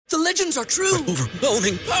The legends are true.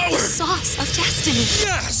 Overwhelming power! Sauce of destiny.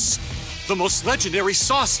 Yes! The most legendary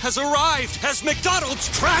sauce has arrived as McDonald's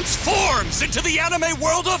transforms into the anime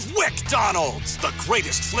world of WickDonald's. The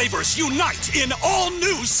greatest flavors unite in all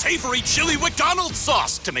new savory chili McDonald's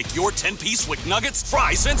sauce to make your 10-piece Wick Nuggets,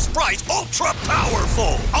 fries, and Sprite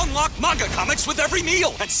ultra-powerful. Unlock manga comics with every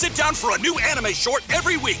meal and sit down for a new anime short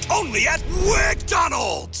every week only at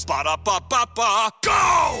WickDonald's. Ba-da-ba-ba-ba,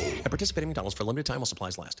 go! At participating McDonald's for a limited time while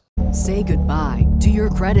supplies last. Say goodbye to your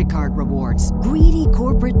credit card rewards. Greedy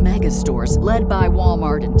corporate mega stores, led by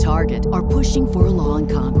Walmart and Target, are pushing for a law in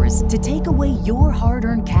Congress to take away your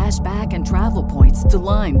hard-earned cash back and travel points to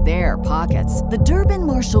line their pockets. The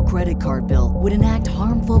Durbin-Marshall credit card bill would enact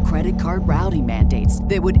harmful credit card routing mandates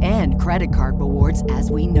that would end credit card rewards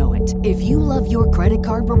as we know it. If you love your credit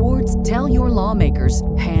card rewards, tell your lawmakers,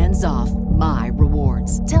 hands off my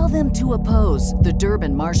rewards. Tell them to oppose the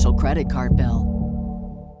Durbin-Marshall credit card bill.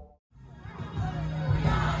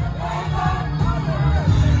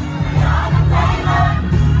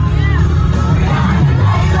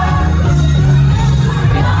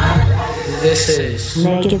 This is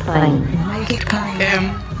Make It Plain. MIP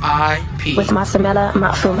With Masamela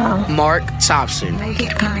Matfumo. Mark Thompson. Make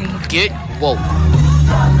It Plain. Get woke.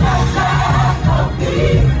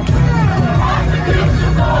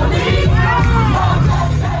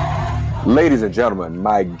 Ladies and gentlemen,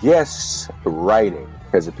 my guest's writing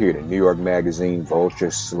has appeared in New York Magazine, Vulture,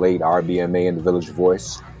 Slate, RBMA, and The Village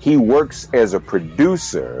Voice. He works as a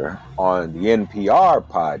producer on the NPR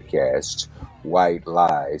podcast, White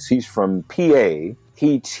Lies. He's from PA.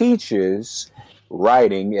 He teaches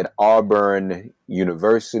writing at Auburn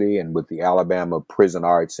University and with the Alabama Prison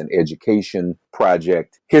Arts and Education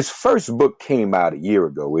Project. His first book came out a year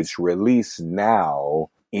ago. It's released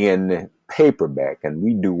now in paperback, and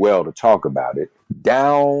we do well to talk about it.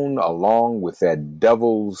 Down Along with That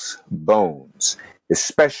Devil's Bones,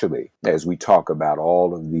 especially as we talk about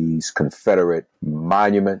all of these Confederate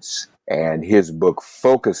monuments. And his book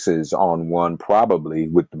focuses on one probably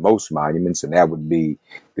with the most monuments, and that would be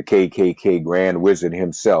the KKK Grand Wizard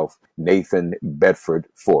himself, Nathan Bedford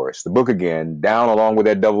Forrest. The book again, Down Along with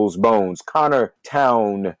That Devil's Bones. Connor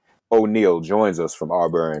Town O'Neill joins us from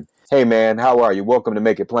Auburn. Hey, man, how are you? Welcome to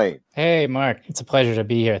Make It Plain. Hey, Mark. It's a pleasure to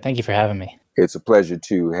be here. Thank you for having me. It's a pleasure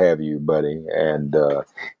to have you, buddy. And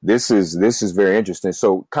this is very interesting.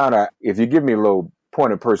 So, Connor, if you give me a little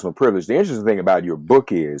point of personal privilege, the interesting thing about your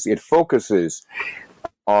book is it focuses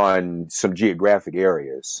on some geographic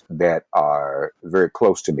areas that are very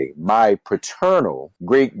close to me. My paternal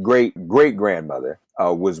great-great-great-grandmother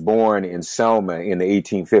was born in Selma in the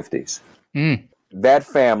 1850s. That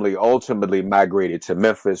family ultimately migrated to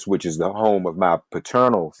Memphis, which is the home of my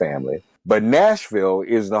paternal family. But Nashville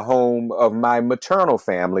is the home of my maternal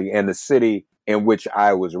family and the city in which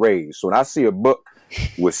I was raised. So when I see a book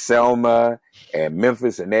with Selma and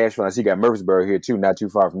Memphis and Nashville, I see you got Murfreesboro here too, not too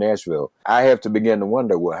far from Nashville, I have to begin to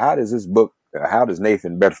wonder, well, how does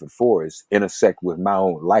Nathan Bedford Forrest intersect with my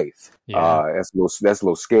own life? Yeah. That's a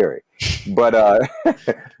little scary. But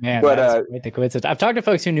man, that's quite the coincidence. I've talked to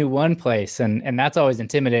folks who knew one place, and that's always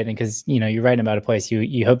intimidating because you're writing about a place,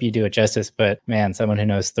 you hope you do it justice, but man, someone who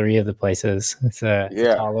knows three of the places, it's a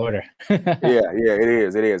tall order. yeah,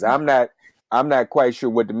 it is. I'm not quite sure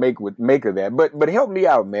what to make of that, but help me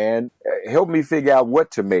out, man. Help me figure out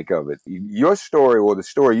what to make of it. Your story, or the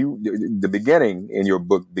story the beginning in your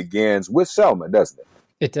book begins with Selma, doesn't it?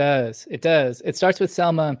 It does. It starts with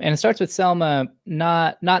Selma, and it starts with Selma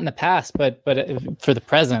not in the past, but for the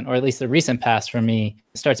present, or at least the recent past for me.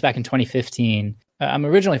 It starts back in 2015. I'm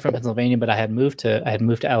originally from Pennsylvania, but I had moved to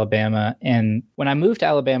Alabama. And when I moved to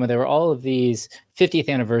Alabama, there were all of these 50th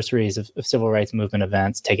anniversaries of civil rights movement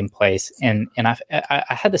events taking place. And I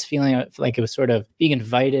had this feeling of like it was sort of being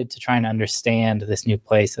invited to try and understand this new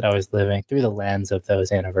place that I was living through the lens of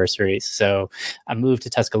those anniversaries. So I moved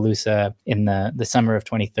to Tuscaloosa in the summer of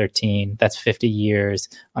 2013. That's 50 years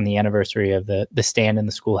on the anniversary of the stand in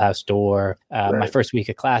the schoolhouse door. Right. My first week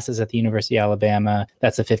of classes at the University of Alabama.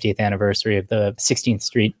 That's the 50th anniversary of the 16th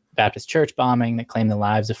Street Baptist church bombing that claimed the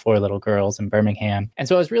lives of 4 little girls in Birmingham. And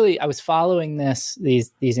so I was following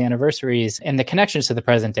these anniversaries, and the connections to the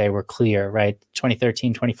present day were clear, right?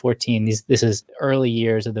 2013, 2014, this is early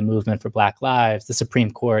years of the movement for Black lives. The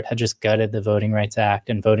Supreme Court had just gutted the Voting Rights Act,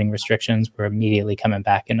 and voting restrictions were immediately coming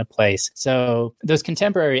back into place. So those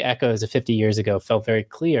contemporary echoes of 50 years ago felt very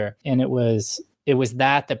clear. And it was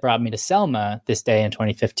that brought me to Selma this day in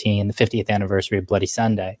 2015, the 50th anniversary of Bloody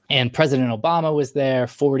Sunday. And President Obama was there.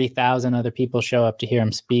 40,000 other people show up to hear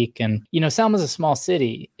him speak. And, Selma's a small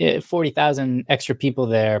city. 40,000 extra people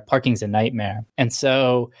there. Parking's a nightmare. And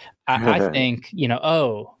so I think,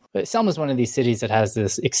 But Selma's one of these cities that has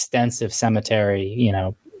this extensive cemetery, you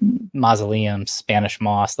know, mausoleums, Spanish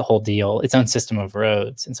moss, the whole deal, its own system of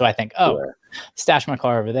roads. And so I think, stash my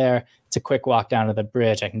car over there. It's a quick walk down to the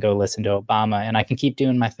bridge. I can go listen to Obama and I can keep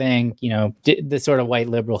doing my thing, you know, the sort of white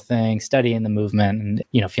liberal thing, studying the movement and,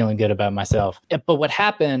 you know, feeling good about myself. But what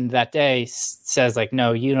happened that day says like,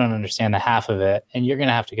 no, you don't understand the half of it. And you're going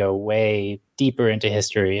to have to go way deeper into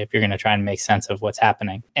history if you're going to try and make sense of what's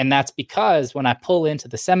happening. And that's because when I pull into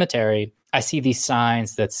the cemetery, I see these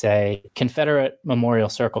signs that say Confederate Memorial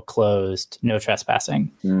Circle closed, no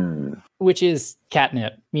trespassing, which is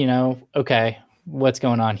catnip, you know, okay, what's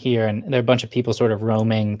going on here? And there are a bunch of people sort of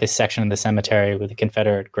roaming this section of the cemetery with the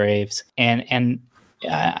Confederate graves. And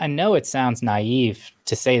I know it sounds naive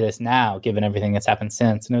to say this now, given everything that's happened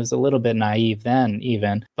since. And it was a little bit naive then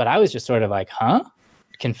even, but I was just sort of like, huh?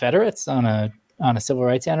 Confederates on a civil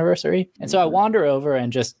rights anniversary? And so I wander over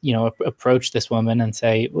and just, you know, approach this woman and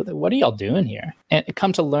say, what are y'all doing here? And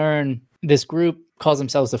come to learn this group calls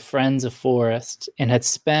themselves the Friends of Forest and had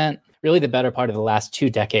spent really the better part of the last 2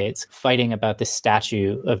 decades fighting about this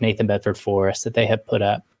statue of Nathan Bedford Forrest that they had put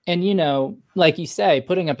up. And, you know, like you say,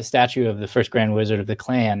 putting up a statue of the first Grand Wizard of the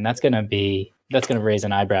Klan, that's going to raise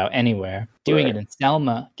an eyebrow anywhere. Doing it in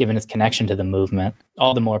Selma, given its connection to the movement,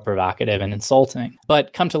 all the more provocative and insulting.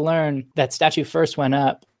 But come to learn, that statue first went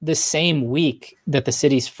up the same week that the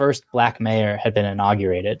city's first black mayor had been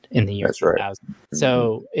inaugurated in the year 2000.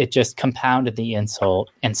 So it just compounded the insult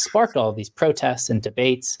and sparked all of these protests and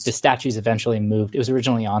debates. The statue's eventually moved. It was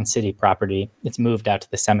originally on city property. It's moved out to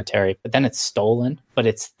the cemetery, but then it's stolen. But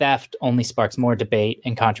its theft only sparks more debate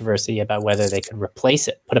and controversy about whether they could replace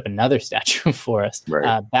it, put up another statue of Forrest.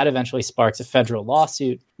 That eventually sparks a federal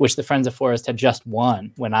lawsuit, which the Friends of Forest had just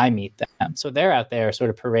won when I meet them. So they're out there sort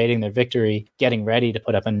of parading their victory, getting ready to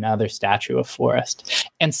put up another statue of Forrest.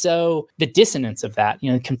 And so the dissonance of that,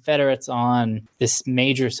 you know, Confederates on this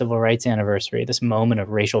major civil rights anniversary, this moment of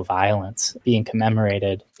racial violence being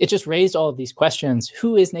commemorated, it just raised all of these questions.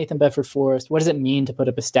 Who is Nathan Bedford Forrest? What does it mean to put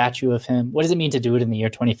up a statue of him? What does it mean to do it in the year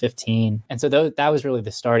 2015? And so that was really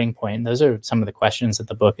the starting point. And those are some of the questions that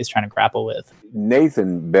the book is trying to grapple with.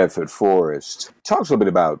 Nathan Bedford Forrest talks a little bit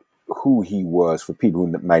about who he was for people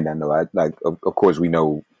who might not know. Of course, we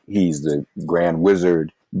know he's the Grand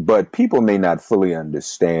Wizard, but people may not fully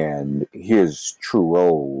understand his true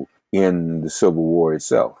role in the Civil War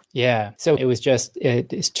itself. Yeah. So it was just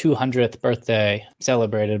his 200th birthday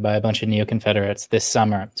celebrated by a bunch of Neo-Confederates this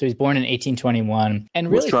summer. So he was born in 1821. And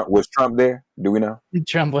really, was Trump there? Do we know?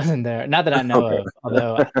 Trump wasn't there. Not that I know of,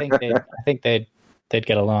 although I think they'd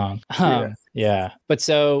get along. Yeah. But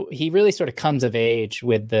so he really sort of comes of age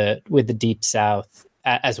with the Deep South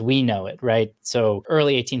as we know it, right? So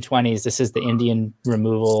early 1820s, this is the Indian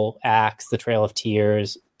Removal Acts, the Trail of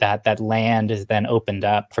Tears. That land is then opened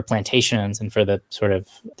up for plantations and for the sort of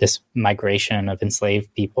this migration of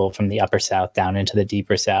enslaved people from the upper South down into the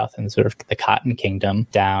deeper South and sort of the Cotton Kingdom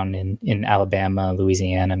down in Alabama,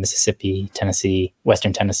 Louisiana, Mississippi, Tennessee,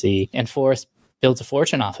 Western Tennessee. And Forrest builds a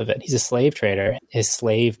fortune off of it. He's a slave trader. His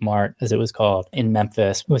slave mart, as it was called, in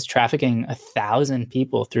Memphis, was trafficking 1,000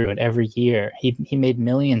 people through it every year. He made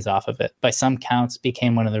millions off of it. By some counts,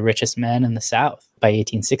 became one of the richest men in the South by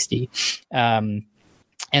 1860.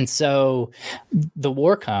 And so the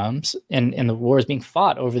war comes, and the war is being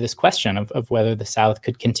fought over this question of whether the South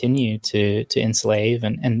could continue to enslave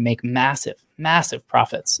and make massive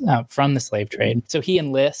profits from the slave trade. So he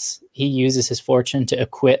enlists. He uses his fortune to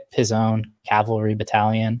equip his own cavalry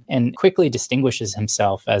battalion and quickly distinguishes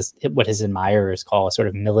himself as what his admirers call a sort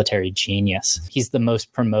of military genius. He's the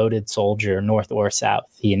most promoted soldier, North or South.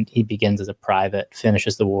 He begins as a private,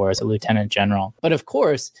 finishes the war as a lieutenant general. But of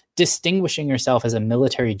course, distinguishing yourself as a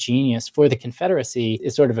military genius for the Confederacy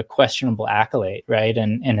is sort of a questionable accolade, right?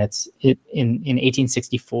 And in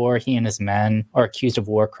 1864, he and his men are accused of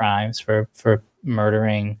war crimes for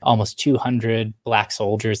murdering almost 200 black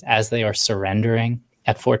soldiers as they are surrendering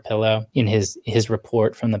at Fort Pillow. In his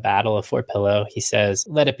report from the Battle of Fort Pillow, he says,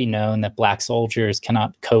 "Let it be known that black soldiers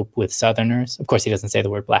cannot cope with Southerners." Of course, he doesn't say the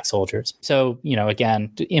word black soldiers. So, again,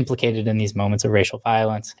 implicated in these moments of racial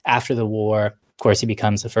violence. After the war, of course, he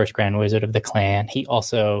becomes the first Grand Wizard of the Klan. He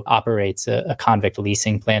also operates a convict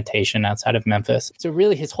leasing plantation outside of Memphis. So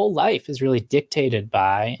really, his whole life is really dictated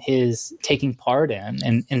by his taking part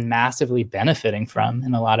in and massively benefiting from,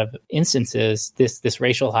 in a lot of instances, this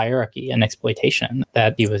racial hierarchy and exploitation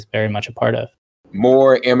that he was very much a part of.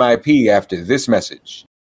 More MIP after this message.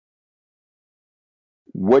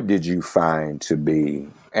 What did you find to be,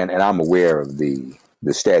 and I'm aware of the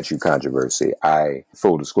statue controversy.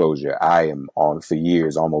 Full disclosure, I am on for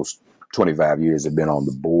years, almost 25 years have been on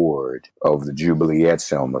the board of the Jubilee at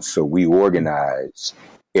Selma. So we organize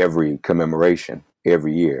every commemoration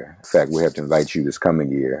every year. In fact, we have to invite you this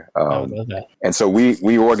coming year. I would love that. And so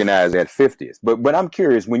we organize at 50th. But I'm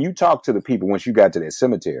curious, when you talk to the people, once you got to that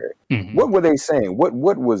cemetery, what were they saying? What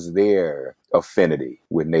was their affinity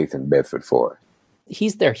with Nathan Bedford Forrest?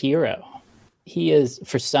 He's their hero. He is,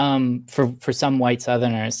 for some white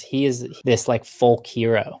Southerners, he is this like folk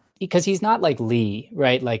hero. Because he's not like Lee,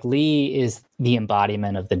 right? Like Lee is the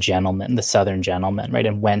embodiment of the gentleman, the Southern gentleman, right?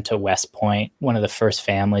 And went to West Point, one of the first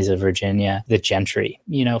families of Virginia, the gentry.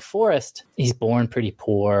 Forrest, he's born pretty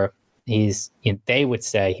poor. They would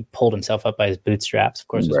say he pulled himself up by his bootstraps, of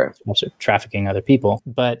course, right. Also trafficking other people,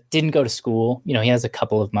 but didn't go to school. He has a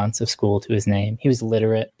couple of months of school to his name. He was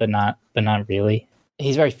literate, but not really.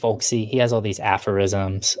 He's very folksy. He has all these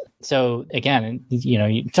aphorisms. So again,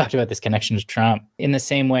 you talked about this connection to Trump in the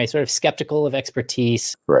same way, sort of skeptical of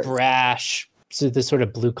expertise, right. Brash, so the sort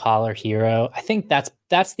of blue collar hero. I think that's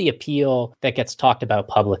the appeal that gets talked about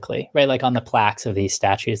publicly, right? Like on the plaques of these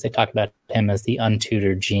statues, they talk about him as the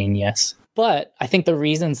untutored genius. But I think the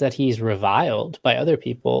reasons that he's reviled by other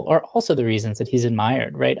people are also the reasons that he's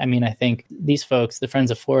admired, right? I mean, I think these folks, the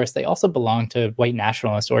Friends of Forrest, they also belong to white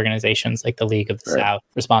nationalist organizations like the League of the South,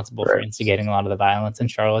 responsible for instigating a lot of the violence in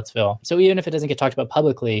Charlottesville. So even if it doesn't get talked about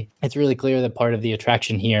publicly, it's really clear that part of the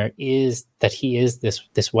attraction here is that he is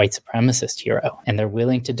this white supremacist hero. And they're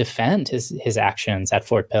willing to defend his actions at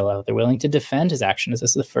Fort Pillow. They're willing to defend his actions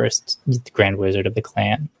as the first Grand Wizard of the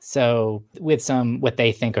Klan. So with some, what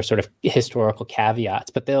they think are sort of historical caveats,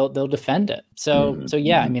 but they'll defend it. So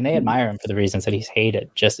yeah, I mean, they admire him for the reasons that he's hated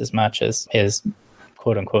just as much as his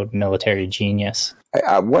quote unquote military genius.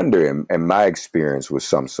 I wonder, in my experience with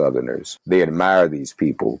some Southerners, they admire these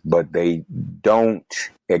people, but they don't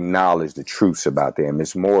acknowledge the truths about them.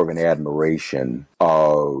 It's more of an admiration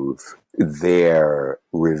of their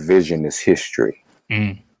revisionist history.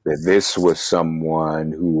 That this was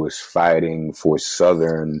someone who was fighting for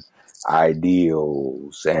Southern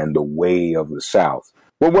ideals and the way of the South.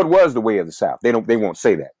 Well, what was the way of the South? They won't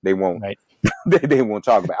say that. They won't. Right. they won't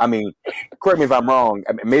talk about it. I mean, correct me if I'm wrong.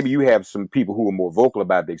 I mean, maybe you have some people who are more vocal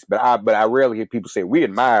about this, but I rarely hear people say we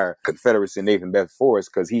admire Confederacy and Nathan Bedford Forrest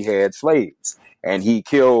because he had slaves and he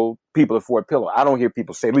killed people at Fort Pillow. I don't hear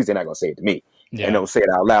people say, at least they're not going to say it to me. Yeah. And don't say it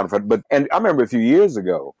out loud. And I remember a few years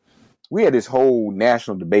ago, we had this whole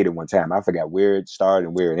national debate at one time. I forgot where it started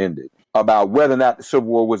and where it ended, about whether or not the Civil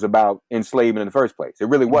War was about enslavement in the first place. It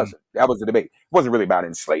really wasn't. That was the debate. It wasn't really about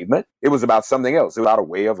enslavement. It was about something else. It was about a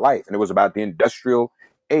way of life. And it was about the industrial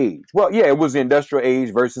age. Well, yeah, it was the industrial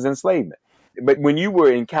age versus enslavement. But when you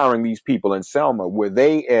were encountering these people in Selma, were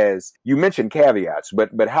they, as you mentioned, caveats,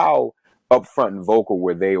 but how upfront and vocal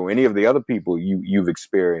were they, or any of the other people you've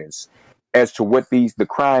experienced, as to what the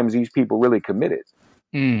crimes these people really committed?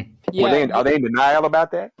 Yeah. Are they in denial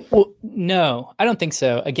about that? Well, no, I don't think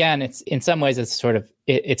so. Again, it's in some ways it's sort of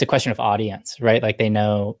it's a question of audience, right? Like they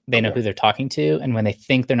know who they're talking to, and when they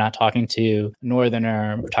think they're not talking to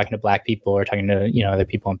Northerner, or talking to Black people, or talking to other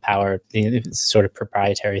people in power, it's sort of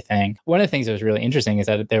proprietary thing. One of the things that was really interesting is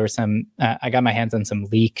that there were some. I got my hands on some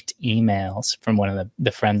leaked emails from one of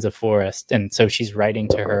the Friends of Forrest, and so she's writing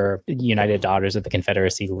to her United Daughters of the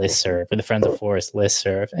Confederacy listserv, or the Friends of Forrest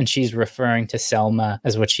listserv, and she's referring to Selma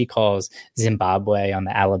as what she calls Zimbabwe on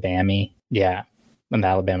the Alabama. Yeah, on the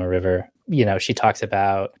Alabama River. She talks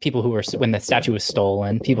about people who were, when the statue was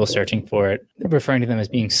stolen, people searching for it, referring to them as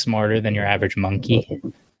being smarter than your average monkey.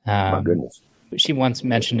 My goodness. She once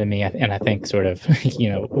mentioned to me, and I think sort of,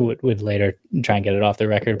 would later try and get it off the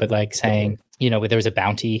record, but like saying, there was a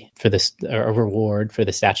bounty for this, or a reward for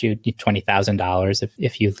the statue, $20,000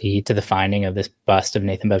 if you lead to the finding of this bust of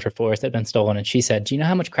Nathan Bedford Forrest that had been stolen. And she said, do you know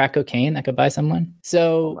how much crack cocaine that could buy someone?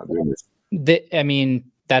 So,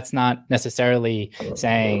 that's not necessarily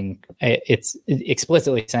saying, it's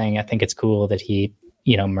explicitly saying, I think it's cool that he,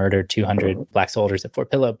 murdered 200 Black soldiers at Fort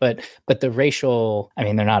Pillow, but the racial,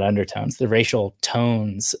 they're not undertones. The racial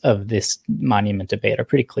tones of this monument debate are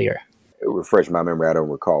pretty clear. Refresh my memory, I don't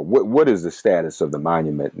recall. What is the status of the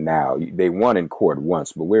monument now? They won in court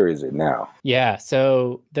once, but where is it now? Yeah,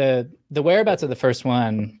 so the whereabouts of the first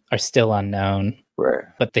one are still unknown. Right.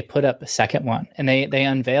 But they put up a second one, and they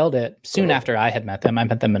unveiled it soon after I had met them. I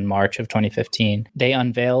met them in March of 2015. They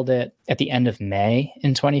unveiled it at the end of May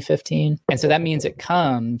in 2015. And so that means it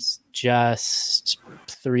comes just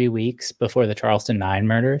 3 weeks before the Charleston 9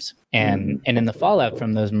 murders. And in the fallout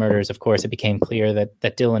from those murders, of course, it became clear that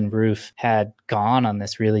Dylann Roof had gone on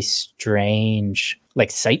this really strange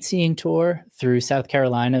sightseeing tour through South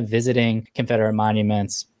Carolina, visiting Confederate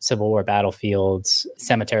monuments, Civil War battlefields,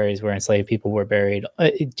 cemeteries where enslaved people were buried,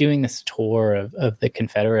 doing this tour of the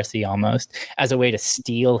Confederacy almost as a way to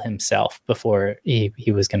steel himself before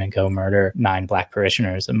he was going to go murder 9 Black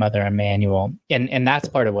parishioners of Mother Emanuel. And that's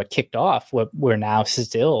part of what kicked off what we're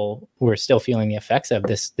still feeling the effects of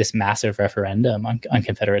this massive referendum on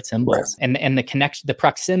Confederate symbols. Right. And the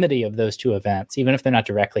proximity of those two events, even if they're not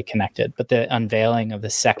directly connected, but the unveiling of the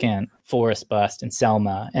second Forrest bust in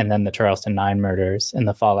Selma and then the Charleston 9 murders and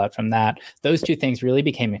the fallout from that, those two things really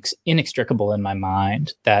became inextricable in my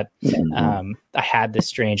mind, that I had this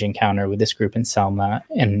strange encounter with this group in Selma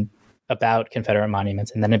and about Confederate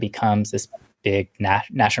monuments, and then it becomes this big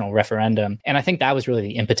national referendum. And I think that was really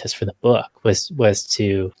the impetus for the book, was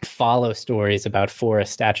to follow stories about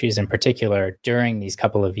Forrest statues in particular during these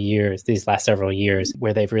last several years,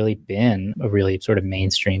 where they've really been a really sort of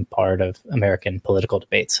mainstream part of American political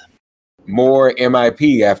debates. More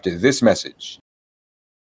MIP after this message.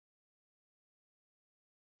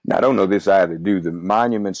 Now, I don't know this either. Do the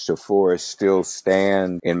monuments to Forrest still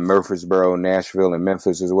stand in Murfreesboro, Nashville, and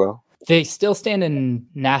Memphis as well? They still stand in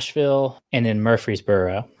Nashville and in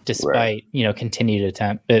Murfreesboro, despite,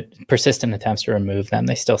 persistent attempts to remove them.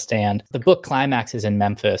 They still stand. The book climaxes in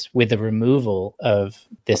Memphis with the removal of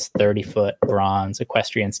this 30-foot bronze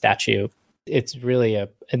equestrian statue. It's really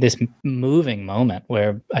this moving moment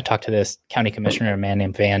where I talked to this county commissioner, a man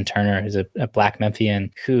named Van Turner, who's a Black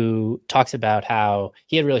Memphian, who talks about how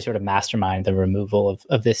he had really sort of masterminded the removal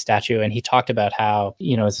of this statue. And he talked about how,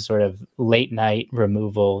 it's a sort of late night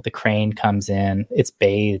removal. The crane comes in, it's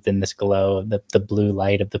bathed in this glow of the blue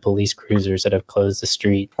light of the police cruisers that have closed the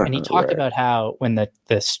street. And he talked about how when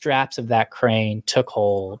the straps of that crane took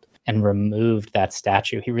hold and removed that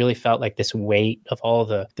statue, he really felt like this weight of all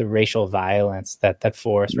the racial violence that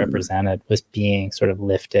Forrest represented was being sort of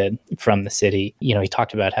lifted from the city. He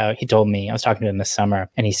talked about how, he told me, I was talking to him this summer,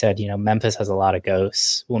 and he said, Memphis has a lot of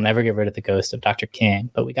ghosts. We'll never get rid of the ghost of Dr.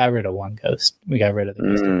 King, but we got rid of one ghost. We got rid of the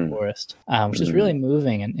ghost of Forrest, which is really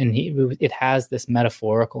moving. And it has this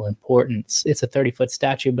metaphorical importance. It's a 30-foot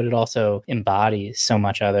statue, but it also embodies so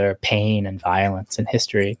much other pain and violence in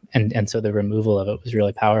history. And so the removal of it was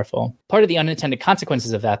really powerful. Part of the unintended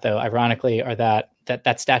consequences of that, though, ironically, are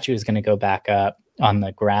that statue is going to go back up on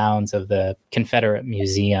the grounds of the Confederate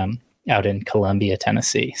Museum out in Columbia,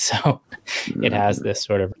 Tennessee. So it has this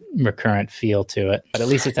sort of recurrent feel to it, but at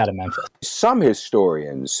least it's out of Memphis. Some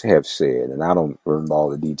historians have said, and I don't remember all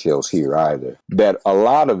the details here either, that a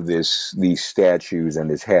lot of these statues and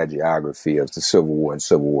this hagiography of the Civil War and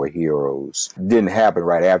Civil War heroes didn't happen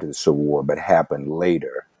right after the Civil War, but happened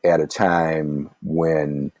later, at a time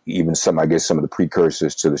when even some of the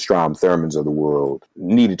precursors to the Strom Thurmonds of the world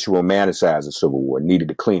needed to romanticize the Civil War, needed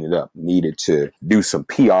to clean it up, needed to do some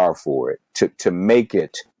PR for it, to make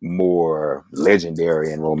it more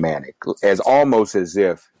legendary and romantic, almost as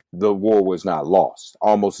if the war was not lost,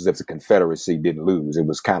 almost as if the Confederacy didn't lose. It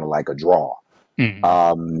was kind of like a draw.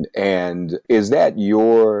 And is that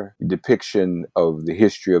your depiction of the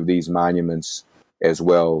history of these monuments as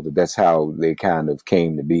well? That's how they kind of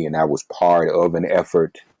came to be, and that was part of an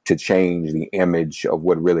effort to change the image of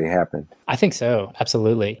what really happened? I think so.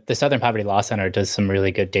 Absolutely. The Southern Poverty Law Center does some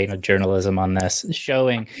really good data journalism on this,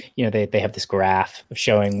 showing, they have this graph of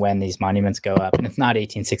showing when these monuments go up. And it's not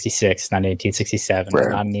 1866, it's not 1867, right.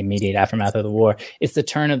 It's not in the immediate aftermath of the war. It's the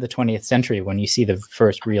turn of the 20th century when you see the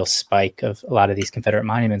first real spike of a lot of these Confederate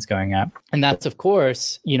monuments going up. And that's, of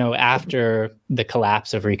course, after the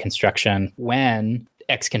collapse of Reconstruction, when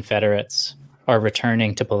ex-Confederates are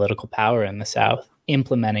returning to political power in the South,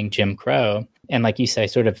 implementing Jim Crow, and like you say,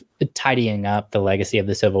 sort of tidying up the legacy of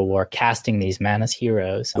the Civil War, casting these men as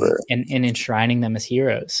heroes, and enshrining them as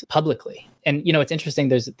heroes publicly. And, it's interesting.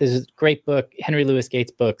 There's a great book, Henry Louis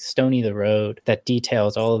Gates' book, Stony the Road, that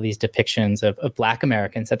details all of these depictions of Black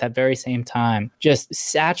Americans at that very same time, just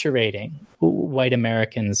saturating white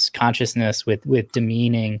Americans' consciousness with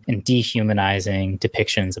demeaning and dehumanizing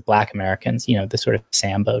depictions of Black Americans, the sort of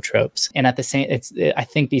Sambo tropes. And at the same, I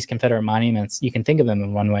think these Confederate monuments, you can think of them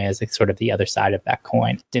in one way as sort of the other side of that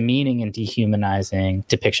coin, demeaning and dehumanizing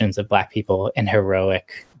depictions of Black people and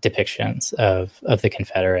heroic depictions of the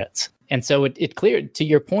Confederates. And so it cleared, to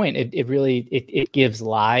your point, it really gives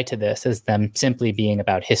lie to this as them simply being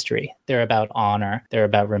about history. They're about honor. They're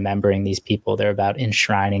about remembering these people. They're about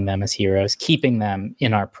enshrining them as heroes, keeping them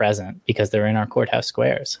in our present because they're in our courthouse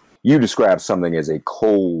squares. You describe something as a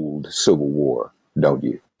cold Civil War, don't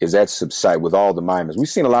you? Is that subside with all the monuments? We've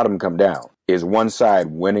seen a lot of them come down. Is one side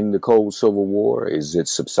winning the cold civil war? Is it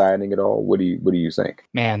subsiding at all? What do you think?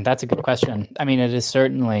 Man, that's a good question. I mean, it is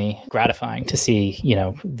certainly gratifying to see,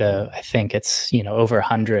 I think it's, over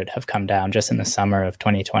 100 have come down just in the summer of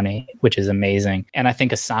 2020, which is amazing. And I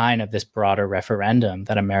think a sign of this broader referendum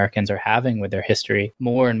that Americans are having with their history.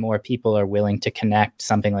 More and more people are willing to connect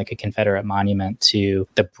something like a Confederate monument to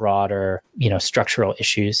the broader, structural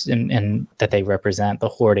issues and that they represent, the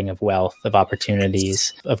hoarding of wealth, of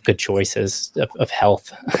opportunities, of good choices, of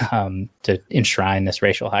health, to enshrine this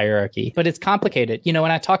racial hierarchy. But it's complicated.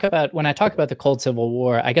 When I talk about the Cold Civil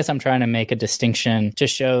War, I guess I'm trying to make a distinction to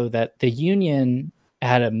show that the Union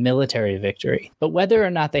had a military victory, but whether or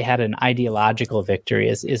not they had an ideological victory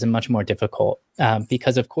is a much more difficult,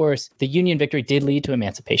 because of course the Union victory did lead to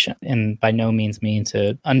emancipation, and by no means mean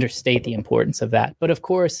to understate the importance of that. But of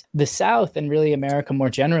course, the South and really America more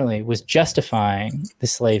generally was justifying the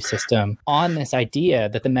slave system on this idea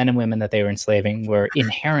that the men and women that they were enslaving were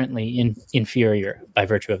inherently inferior by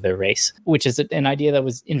virtue of their race, which is an idea that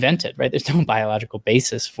was invented, right? There's no biological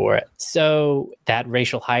basis for it. So that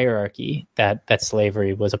racial hierarchy that slavery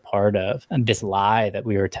was a part of, and this lie that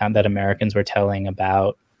that Americans were telling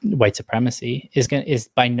about white supremacy is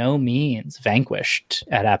by no means vanquished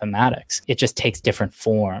at Appomattox. It just takes different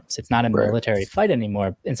forms. It's not a military fight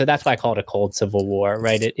anymore. And so that's why I call it a cold civil war,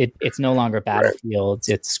 right? It's no longer battlefields,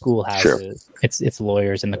 it's schoolhouses, it's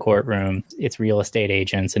lawyers in the courtroom, it's real estate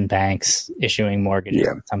agents and banks issuing mortgages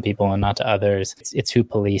to some people and not to others. It's who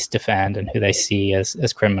police defend and who they see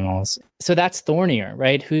as criminals. So that's thornier,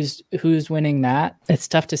 right? Who's winning that? It's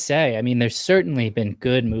tough to say. I mean, there's certainly been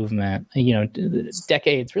good movement,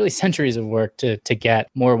 decades, really centuries of work to get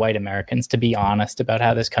more white Americans to be honest about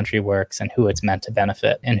how this country works and who it's meant to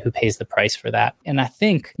benefit and who pays the price for that. And I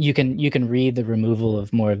think you can read the removal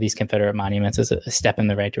of more of these Confederate monuments as a step in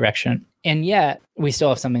the right direction. And yet we still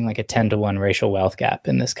have something like a 10-to-1 racial wealth gap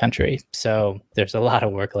in this country. So there's a lot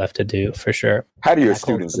of work left to do for sure. How do your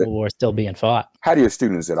students Civil War still being fought? How do your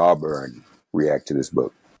students at Auburn react to this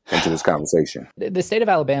book and to this conversation? The state of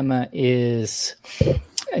Alabama is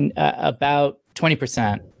about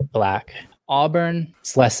 20% Black. Auburn,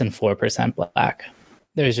 it's less than 4% Black.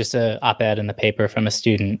 There's just an op-ed in the paper from a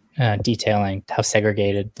student detailing how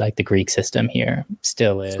segregated like the Greek system here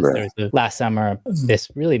still is. Right. There's last summer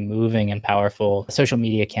this really moving and powerful social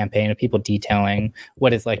media campaign of people detailing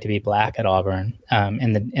what it's like to be Black at Auburn,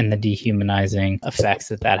 and the dehumanizing effects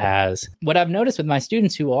that has. What I've noticed with my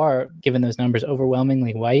students who are, given those numbers,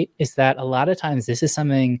 overwhelmingly white is that a lot of times this is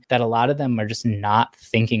something that a lot of them are just not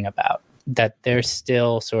thinking about. That they're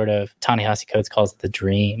still sort of, Ta-Nehisi Coates calls it the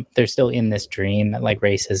dream. They're still in this dream that like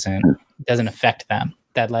racism doesn't affect them.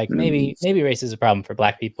 That like maybe race is a problem for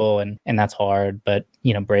Black people and that's hard, but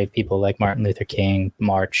brave people like Martin Luther King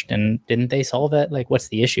marched and didn't they solve it? Like what's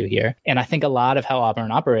the issue here? And I think a lot of how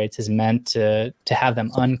Auburn operates is meant to have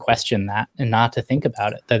them unquestion that and not to think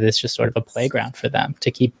about it. That it's just sort of a playground for them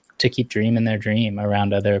to keep dreaming their dream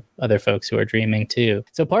around other folks who are dreaming too.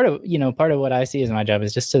 So part of what I see as my job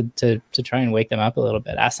is just to try and wake them up a little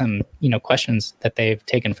bit, ask them, questions that they've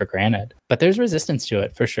taken for granted. But there's resistance to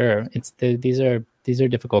it for sure. These are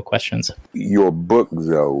difficult questions. Your book,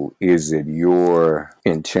 though, is it your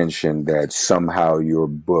intention that somehow your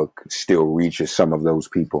book still reaches some of those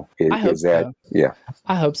people? I hope so. Yeah.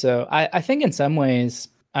 I hope so. I think in some ways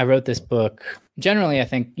I wrote this book. Generally, I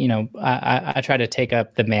think, I try to take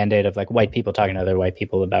up the mandate of like white people talking to other white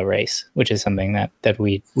people about race, which is something that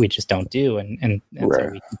we just don't do. And so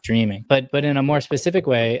we keep dreaming. But in a more specific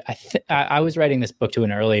way, I was writing this book to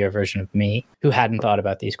an earlier version of me who hadn't thought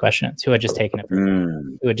about these questions, who had just taken it,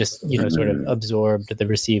 who had just, sort of absorbed the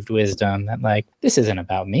received wisdom that like, this isn't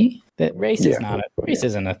about me. That race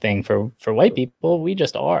isn't a thing for white people. We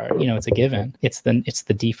just are, it's a given. It's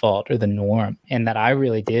the default or the norm. And that I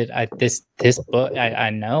really did. This book, I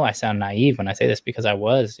know I sound naive when I say this because I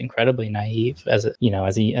was incredibly naive as a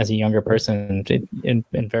younger person and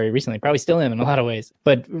very recently, probably still am in a lot of ways.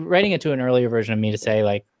 But writing it to an earlier version of me to say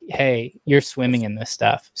like, hey, you're swimming in this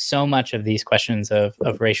stuff. So much of these questions of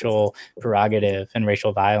racial prerogative and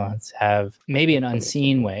racial violence have maybe in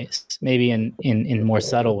unseen ways, maybe in more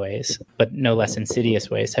subtle ways, but no less insidious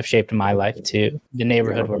ways have shaped my life too. The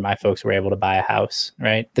neighborhood where my folks were able to buy a house,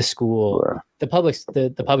 right? The school, the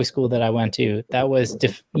public school that I went to, that was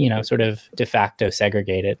sort of de facto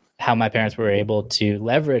segregated. How my parents were able to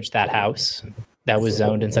leverage that house that was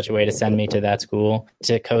zoned in such a way to send me to that school,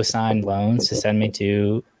 to co-sign loans to send me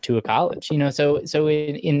to a college, so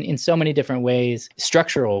in so many different ways,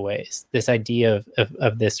 structural ways, this idea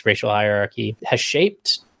of this racial hierarchy has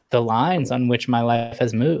shaped the lines on which my life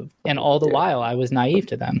has moved. And all the while I was naive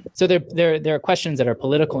to them. So there are questions that are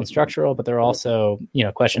political and structural, but there are also,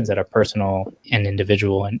 questions that are personal and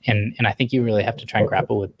individual. And I think you really have to try and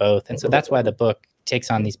grapple with both. And so that's why the book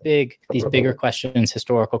takes on these bigger questions,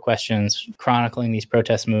 historical questions, chronicling these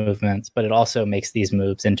protest movements, but it also makes these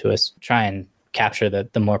moves into try and capture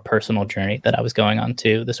the more personal journey that I was going on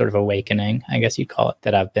to, the sort of awakening, I guess you'd call it,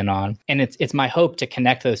 that I've been on. And it's my hope to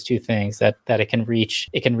connect those two things, that it can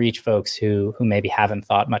reach folks who maybe haven't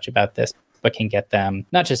thought much about this, but can get them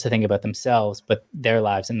not just to think about themselves, but their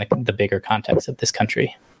lives in the bigger context of this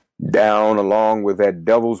country. Down along with that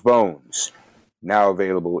Devil's Bones, now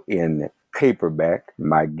available in paperback.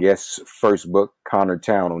 My guest's first book, Connor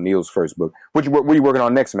Towne O'Neill's first book. What are you working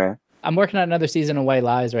on next, man? I'm working on another season of White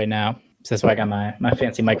Lies right now. So that's why I got my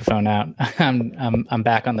fancy microphone out. I'm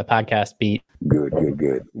back on the podcast beat. Good.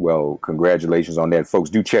 Well, congratulations on that,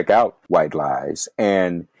 folks. Do check out White Lies,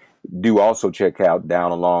 and do also check out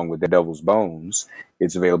Down Along with the Devil's Bones.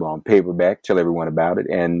 It's available on paperback. Tell everyone about it.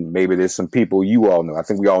 And maybe there's some people you all know. I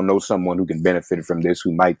think we all know someone who can benefit from this,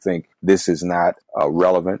 who might think this is not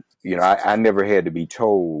relevant. I never had to be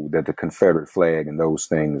told that the Confederate flag and those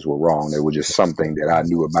things were wrong. They were just something that I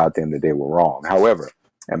knew about them, that they were wrong. However,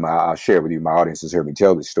 and I'll share with you, my audience has heard me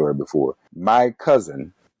tell this story before. My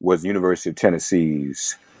cousin was the University of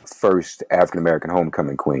Tennessee's first African-American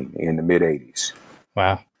homecoming queen in the mid-'80s.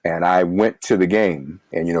 Wow. And I went to the game,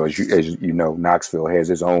 and as you know, Knoxville has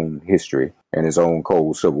its own history and its own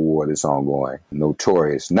cold civil war that's ongoing.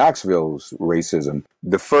 Notorious. Knoxville's racism,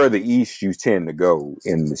 the further east you tend to go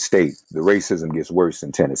in the state, the racism gets worse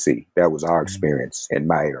in Tennessee. That was our experience in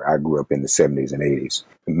my era. I grew up in the 70s and 80s.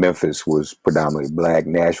 Memphis was predominantly black.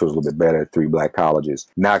 Nashville was a little bit better, 3 black colleges.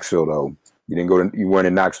 Knoxville, though, you weren't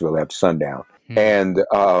in Knoxville after sundown. And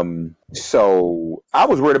so I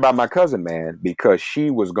was worried about my cousin, man, because she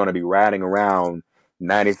was going to be riding around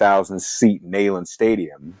 90,000 seat Neyland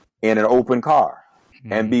Stadium in an open car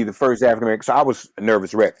and be the first African American. So I was a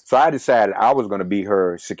nervous wreck. So I decided I was going to be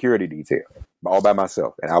her security detail all by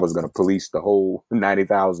myself. And I was going to police the whole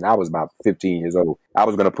 90,000. I was about 15 years old. I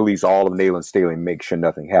was going to police all of Neyland Stadium and make sure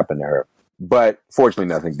nothing happened to her. But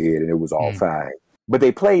fortunately, nothing did, and it was all fine. But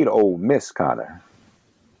they played Ole Miss, Connor.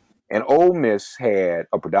 And Ole Miss had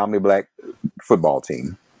a predominantly black football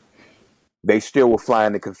team. They still were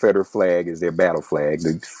flying the Confederate flag as their battle flag,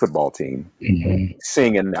 the football team,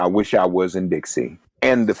 singing "I Wish I Was in Dixie."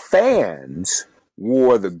 And the fans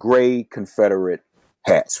wore the gray Confederate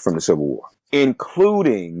hats from the Civil War,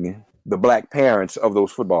 including the black parents of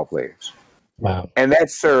those football players. Wow. And that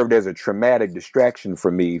served as a traumatic distraction for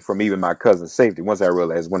me from even my cousin's safety. Once I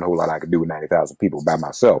realized there wasn't a whole lot I could do with 90,000 people by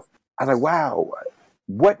myself, I was like, wow.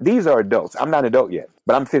 What? These are adults. I'm not an adult yet,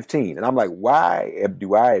 but I'm 15. And I'm like, why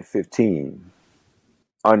do I at 15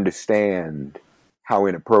 understand how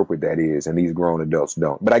inappropriate that is, and these grown adults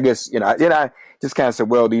don't? But I guess, then I just kind of said,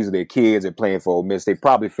 well, these are their kids. They're playing for Ole Miss. They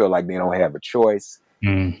probably feel like they don't have a choice.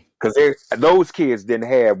 Because those kids didn't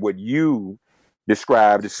have what you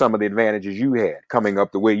described as some of the advantages you had coming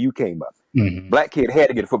up the way you came up. Black kid had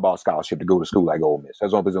to get a football scholarship to go to school like Ole Miss.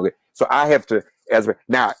 That's one thing. So I have to,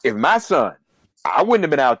 now, if my son, I wouldn't have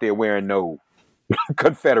been out there wearing no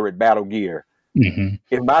Confederate battle gear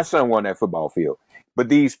if my son won that football field. But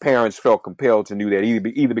these parents felt compelled to do that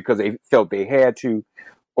either because they felt they had to,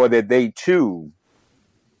 or that they too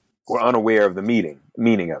were unaware of the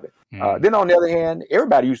meaning of it. Then on the other hand,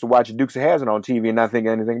 everybody used to watch Dukes of Hazzard on TV and not think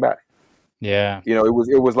anything about it. Yeah. It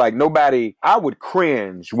was like nobody, I would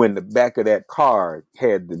cringe when the back of that card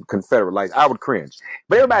had the Confederate lights. I would cringe.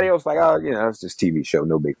 But everybody else like, it's just TV show,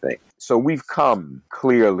 no big thing. So we've come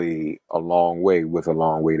clearly a long way with a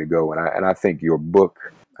long way to go. And I think your book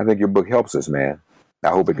helps us, man. I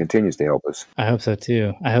hope it continues to help us. I hope so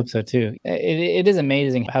too. It is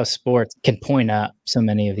amazing how sports can point out so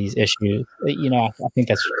many of these issues. I think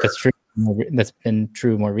that's true. That's been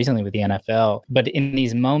true more recently with the NFL. But in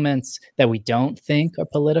these moments that we don't think are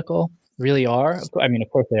political, really are. I mean, of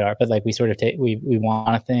course they are, but like we sort of we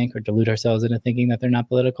want to think or delude ourselves into thinking that they're not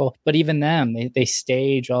political. But even them, they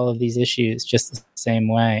stage all of these issues just the same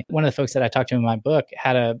way. One of the folks that I talked to in my book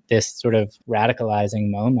had this sort of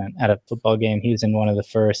radicalizing moment at a football game. He was in one of the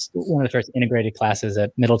first integrated classes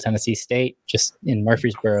at Middle Tennessee State, just in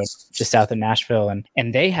Murfreesboro, just south of Nashville,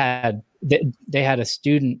 and they had a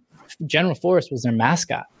student. General Forrest was their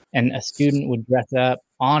mascot, and a student would dress up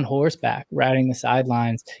on horseback, riding the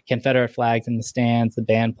sidelines, Confederate flags in the stands, the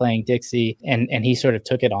band playing Dixie, and he sort of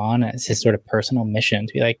took it on as his sort of personal mission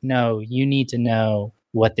to be like, no, you need to know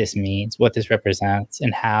what this means, what this represents,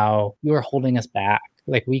 and how you're holding us back.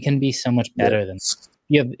 Like, we can be so much better than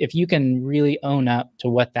if you can really own up to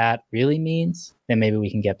what that really means, then maybe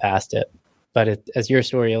we can get past it. But as your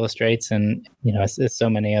story illustrates, and as so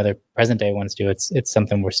many other present day ones do, it's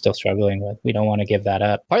something we're still struggling with. We don't want to give that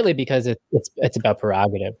up. Partly because it's about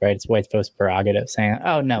prerogative, right? It's white folks' prerogative, saying,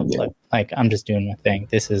 "Oh no, look, like I'm just doing my thing.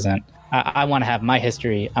 This isn't. I want to have my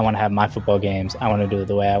history. I want to have my football games. I want to do it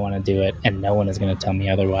the way I want to do it, and no one is going to tell me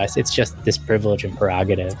otherwise." It's just this privilege and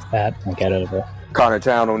prerogative that I get over. Connor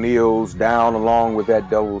Town O'Neill's Down Along with That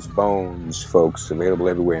Devil's Bones, folks, available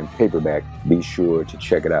everywhere in paperback. Be sure to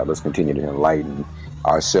check it out. Let's continue to enlighten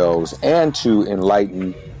ourselves and to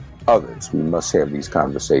enlighten others. We must have these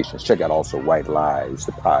conversations. Check out also White Lies,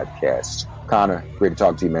 the podcast. Connor, great to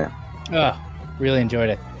talk to you, man. Oh, really enjoyed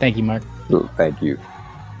it. Thank you, Mark. Thank you.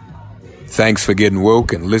 Thanks for getting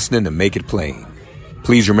woke and listening to Make It Plain.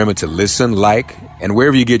 Please remember to listen, like, and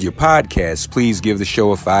wherever you get your podcasts, please give the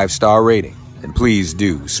show a 5-star rating. And please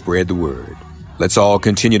do spread the word. Let's all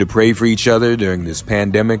continue to pray for each other during this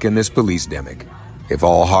pandemic and this police-demic. If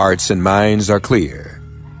all hearts and minds are clear,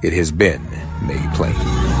 it has been made plain.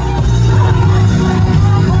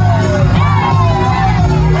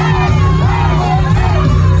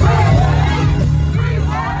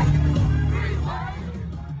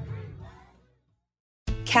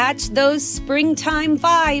 Catch those springtime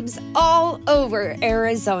vibes all over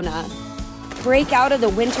Arizona. Break out of the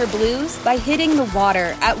winter blues by hitting the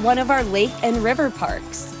water at one of our lake and river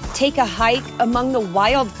parks. Take a hike among the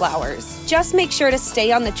wildflowers. Just make sure to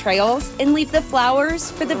stay on the trails and leave the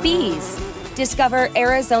flowers for the bees. Discover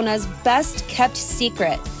Arizona's best kept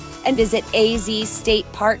secret and visit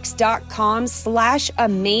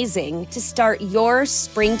azstateparks.com/amazing to start your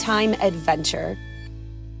springtime adventure.